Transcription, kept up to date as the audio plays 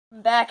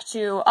Back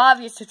to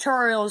obvious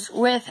tutorials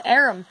with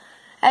Arim.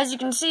 As you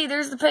can see,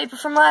 there's the paper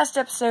from last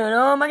episode.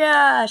 Oh my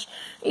gosh!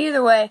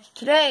 Either way,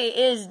 today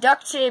is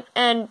duct tape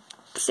and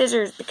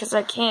scissors because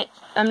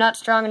I'm not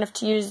strong enough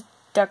to use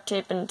duct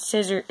tape and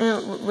scissors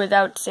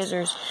without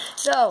scissors.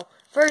 So,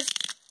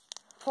 first,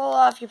 pull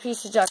off your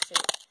piece of duct tape.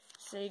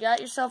 So you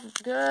got yourself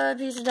a good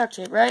piece of duct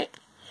tape, right?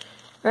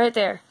 Right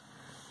there.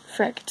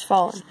 Frick, it's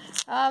falling.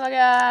 Oh my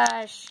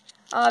gosh!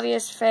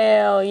 Obvious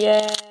fail,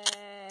 yay!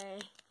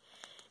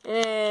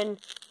 And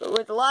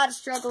with a lot of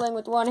struggling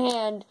with one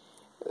hand,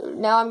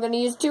 now I'm going to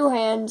use two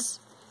hands.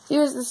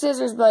 Use the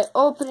scissors by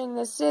opening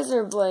the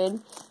scissor blade.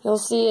 You'll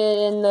see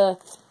it in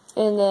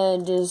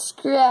the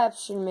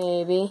description,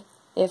 maybe,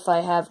 if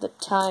I have the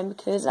time,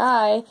 because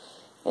I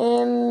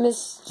am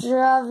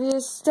Mr.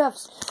 Obvious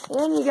Stuffs. And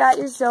then you got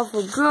yourself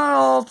a good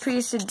old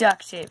piece of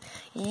duct tape.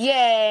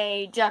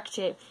 Yay, duct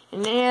tape.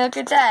 And then look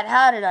at that.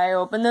 How did I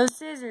open those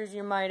scissors,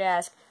 you might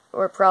ask?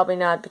 Or probably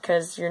not,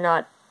 because you're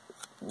not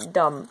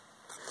dumb.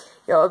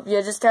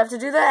 You just have to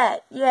do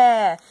that.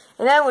 Yeah.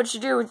 And then what you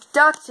do with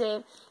duct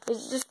tape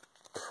is just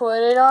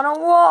put it on a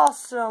wall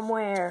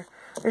somewhere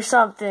or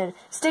something.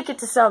 Stick it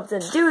to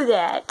something. Do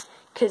that.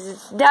 Because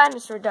it's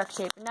dinosaur duct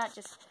tape and not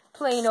just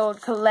plain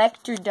old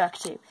collector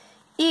duct tape.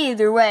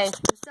 Either way,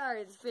 I'm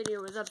sorry this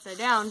video was upside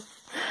down.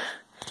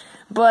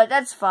 But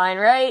that's fine,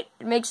 right?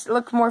 It makes it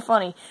look more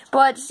funny.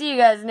 But see you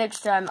guys next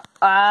time.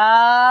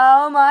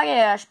 Oh my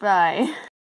gosh, bye.